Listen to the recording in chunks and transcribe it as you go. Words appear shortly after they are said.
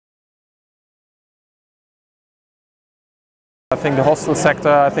I think the hostel sector,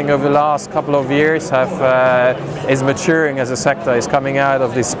 over the last couple of years is maturing as a sector. Is coming out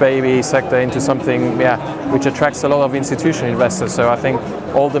of this baby sector into something, which attracts a lot of institutional investors. So I think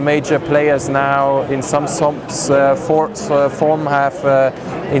all the major players now, in some form, have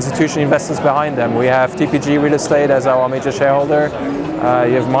institutional investors behind them. We have TPG Real Estate as our major shareholder.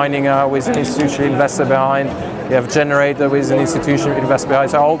 You have Mining with an institutional investor behind. You have Generator with an institutional investor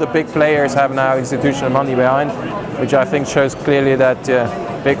behind. So all the big players have now institutional money behind, which I think shows clearly that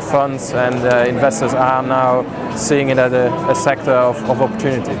big funds and investors are now seeing it as a sector of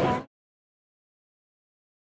opportunity.